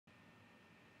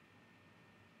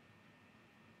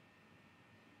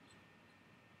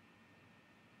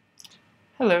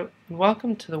Hello, and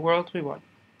welcome to The World We Want.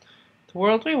 The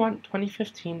World We Want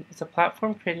 2015 is a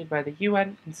platform created by the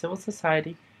UN and civil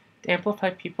society to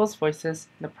amplify people's voices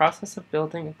in the process of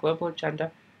building a global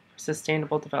agenda for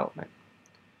sustainable development.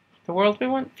 The World We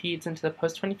Want feeds into the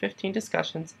post-2015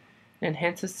 discussions and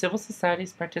enhances civil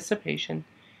society's participation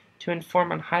to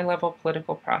inform on high-level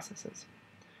political processes.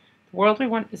 The World We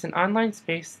Want is an online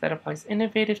space that applies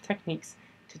innovative techniques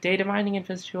to data mining and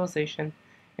visualization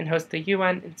and hosts the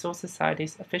UN and civil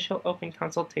society's official open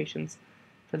consultations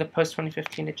for the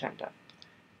post-2015 agenda.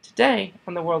 Today,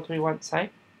 on the World We Want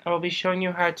site, I will be showing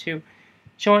you how to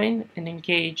join and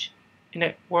engage in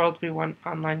a World We Want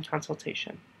online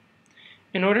consultation.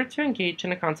 In order to engage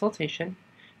in a consultation,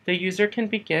 the user can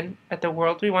begin at the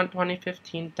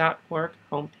worldwewant2015.org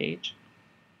homepage.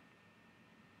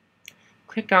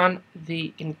 Click on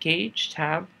the Engage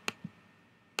tab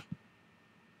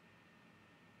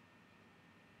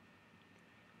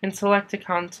and select a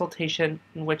consultation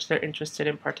in which they're interested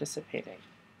in participating.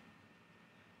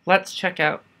 Let's check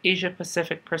out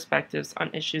Asia-Pacific perspectives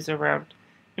on issues around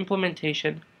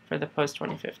implementation for the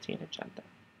post-2015 agenda.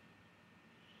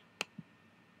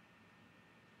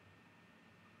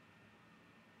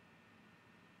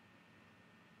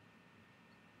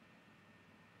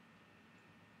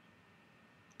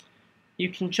 You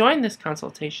can join this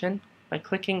consultation by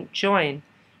clicking Join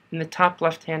in the top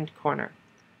left-hand corner.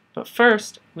 But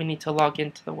first, we need to log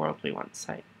into the World We Want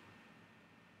site.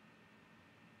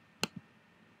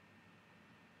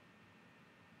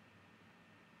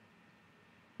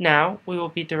 Now, we will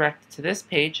be directed to this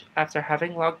page after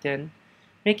having logged in,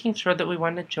 making sure that we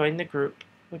want to join the group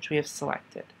which we have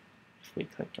selected. If we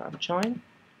click on Join,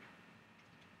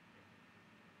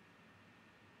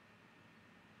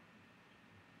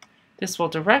 this will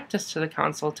direct us to the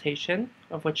consultation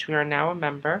of which we are now a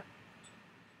member,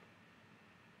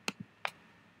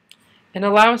 and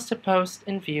allow us to post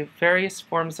and view various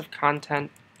forms of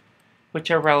content which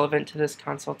are relevant to this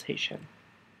consultation.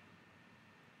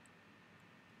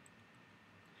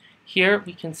 Here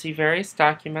we can see various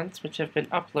documents which have been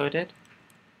uploaded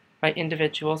by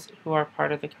individuals who are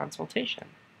part of the consultation.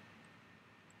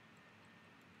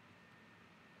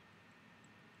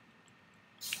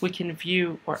 We can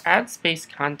view or add space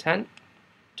content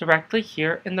directly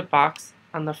here in the box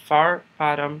on the far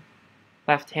bottom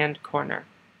left-hand corner.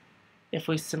 If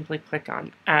we simply click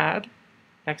on Add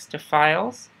next to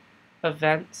Files,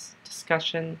 Events,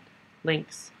 Discussion,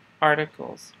 Links,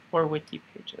 Articles, or Wiki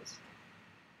pages.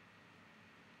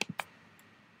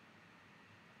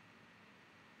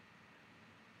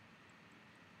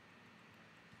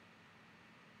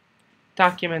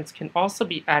 Documents can also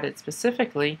be added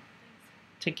specifically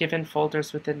to given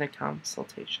folders within the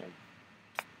consultation.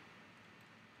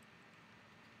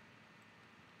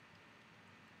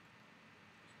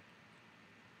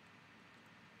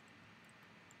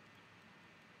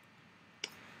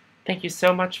 Thank you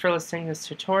so much for listening to this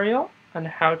tutorial on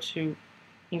how to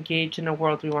engage in a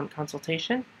World We Want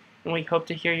consultation, and we hope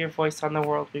to hear your voice on the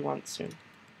World We Want soon.